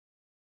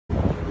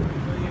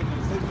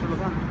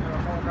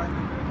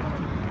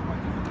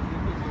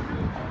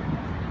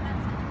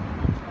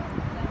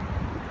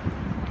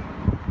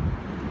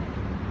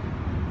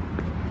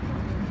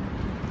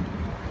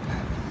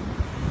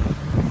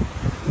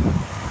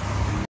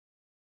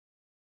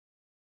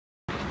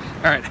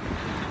Alright,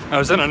 I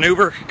was in an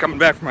Uber coming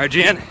back from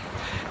IGN,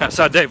 and I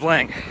saw Dave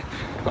Lang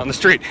on the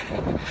street.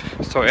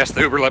 So I asked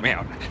the Uber to let me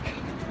out.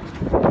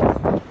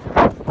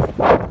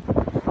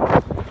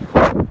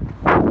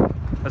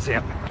 Let's see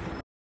him.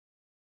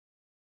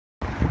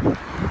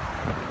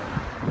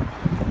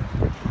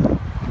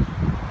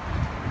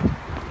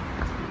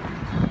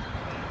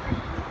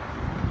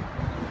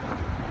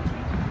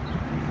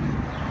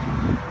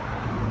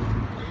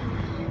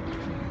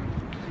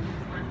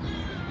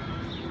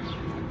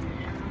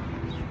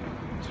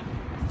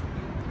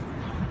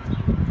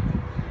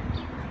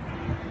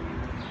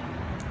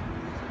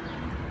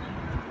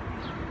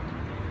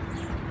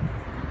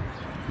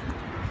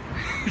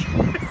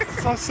 I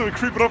saw somebody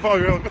creeping up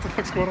on you. Like, what the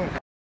fuck's going on?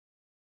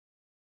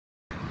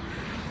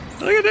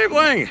 Look at Dave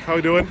Lang. How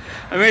we doing?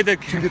 I made the.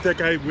 Did you get that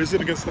guy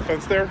whizzing against the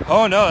fence there?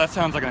 Oh no, that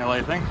sounds like an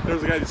LA thing.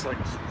 There's a guy just like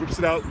whips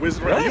it out,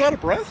 whizzing around. Really? Are you out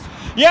of breath?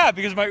 Yeah,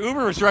 because my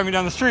Uber was driving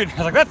down the street. I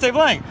was like, that's Dave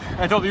Lang.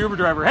 I told the Uber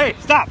driver, hey,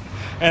 stop.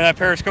 And that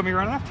Periscope me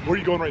right after. Where are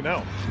you going right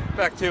now?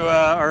 Back to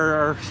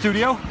our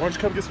studio. Why don't you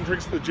come get some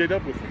drinks at the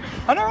J-Dub with me?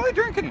 I'm not really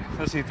drinking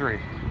the C3.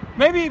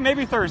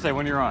 Maybe Thursday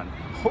when you're on.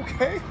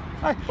 Okay.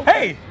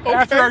 Hey, Okay.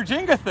 after our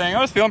Jenga thing,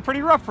 I was feeling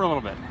pretty rough for a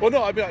little bit. Well,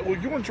 no, I mean, well,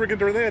 you weren't drinking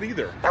during that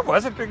either. That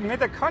wasn't. We made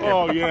that cognac.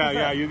 Oh, What the fuck yeah, was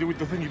yeah. that? You did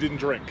the thing you didn't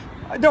drink.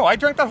 No, I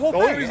drank that whole The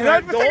only thing. reason And I-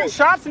 I've been the taking only-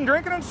 shots and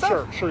drinking and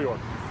stuff. Sure you are.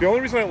 The only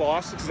reason I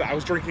lost is because I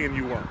was drinking and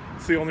you weren't.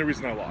 It's the only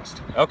reason I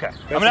lost. Okay.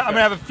 the I'm fact. gonna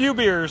have a few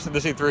beers at the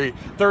C3.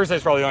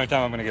 Thursday's probably the only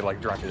time I'm gonna get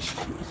like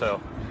drunkish. So,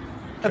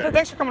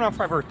 thanks for coming out for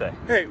my birthday.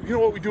 Hey, you know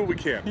what? We do what we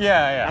can.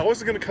 Yeah. I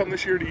wasn't going to come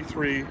this year to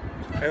E3,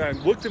 and I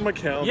looked in my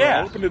calendar,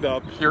 Yeah. I opened it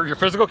up. Your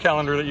physical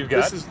calendar that you've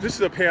got. This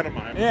is a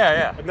pantomime.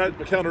 Yeah. And that,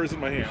 the calendar is in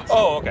my hands.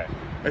 Oh, okay.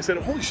 I said,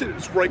 holy shit,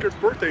 it's Ryckert's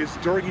birthday. It's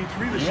during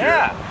E3 this year.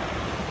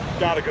 Yeah.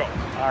 Gotta go.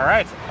 All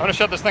right. I'm gonna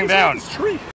shut this thing What's wrong down. with this tree?